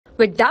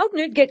With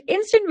Doubtnut, get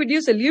instant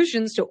video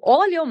solutions to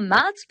all your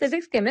maths,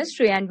 physics,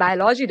 chemistry, and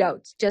biology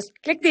doubts. Just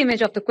click the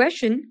image of the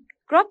question,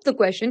 crop the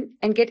question,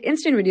 and get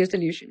instant video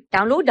solution.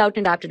 Download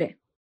Doubtnut app today.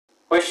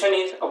 Question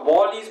is, a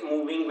ball is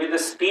moving with a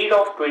speed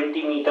of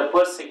 20 meter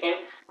per second,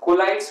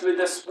 collides with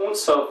a smooth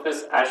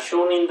surface as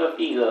shown in the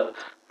figure.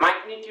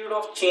 Magnitude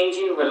of change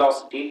in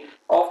velocity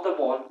of the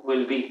ball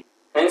will be.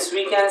 Hence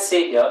we can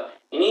say here,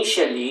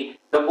 initially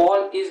the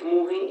ball is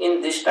moving in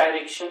this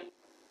direction.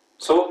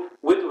 So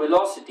with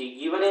velocity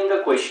given in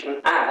the question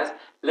as,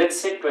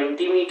 let's say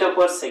 20 meter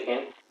per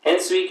second,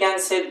 hence we can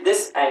say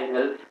this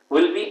angle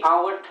will be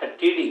our 30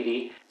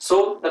 degree.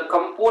 So the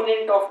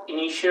component of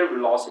initial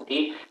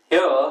velocity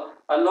here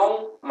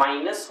along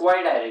minus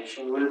y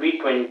direction will be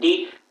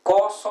 20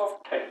 cos of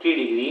 30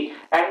 degree,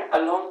 and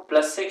along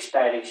plus x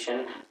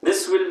direction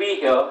this will be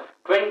here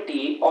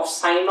 20 of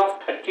sine of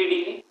 30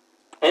 degree.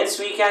 Hence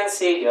we can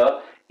say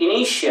here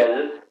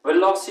initial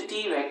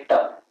velocity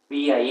vector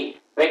vi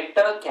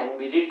vector can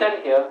be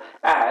written here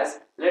as,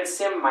 let's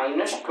say,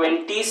 minus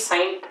 20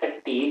 sine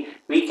 30,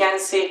 we can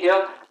say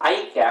here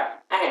I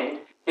cap, and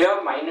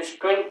here minus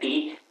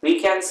 20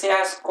 we can say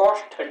as cos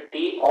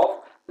 30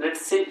 of,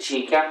 let's say,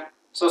 j cap.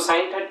 So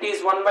sine 30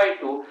 is 1 by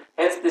 2,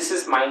 hence this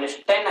is minus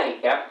 10 I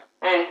cap,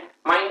 and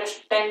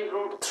minus 10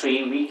 root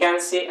 3 we can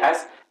say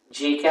as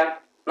j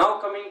cap. Now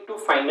coming to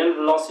final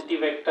velocity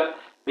vector,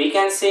 we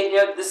can say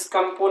here this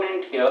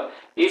component here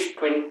is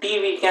 20,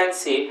 we can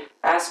say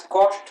as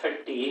cos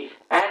 30,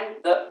 and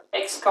the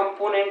x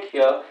component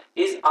here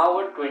is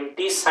our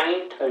 20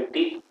 sine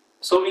 30.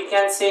 So we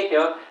can say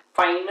here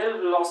final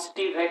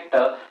velocity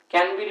vector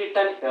can be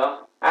written here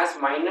as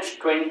minus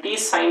 20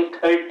 sine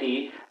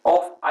 30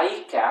 of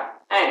I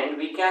cap, and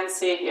we can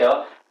say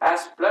here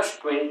as plus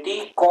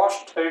 20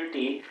 cos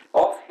 30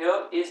 of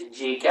here is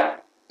j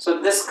cap. So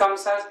this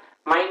comes as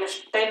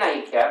minus 10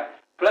 I cap,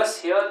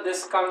 plus here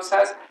this comes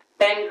as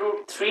 10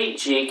 root 3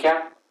 j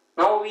cap.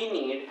 Now we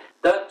need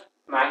the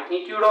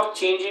magnitude of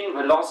change in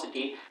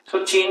velocity.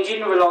 So change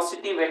in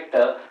velocity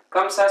vector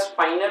comes as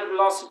final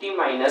velocity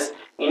minus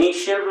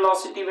initial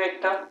velocity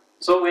vector.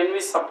 So when we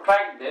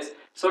subtract this,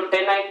 so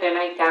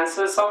 10I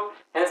cancels out,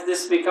 hence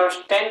this becomes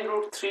 10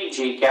 root 3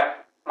 j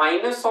cap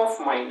minus of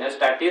minus,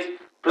 that is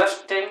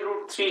plus 10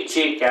 root 3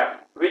 j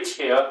cap, which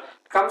here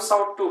comes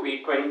out to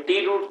be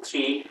 20 root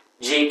 3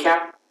 j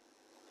cap.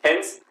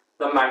 Hence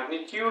the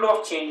magnitude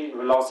of change in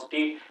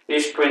velocity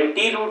is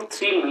 20 root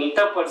 3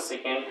 meter per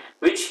second,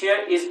 which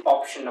here is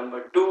option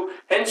number 2.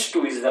 Hence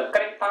 2 is the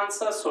correct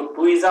answer. So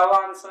 2 is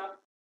our answer.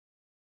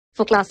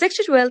 For class 6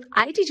 to 12,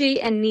 IIT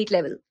JEE and NEET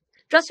level.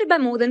 Trusted by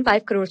more than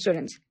 5 crore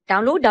students.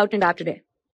 Download Doubtnut app today.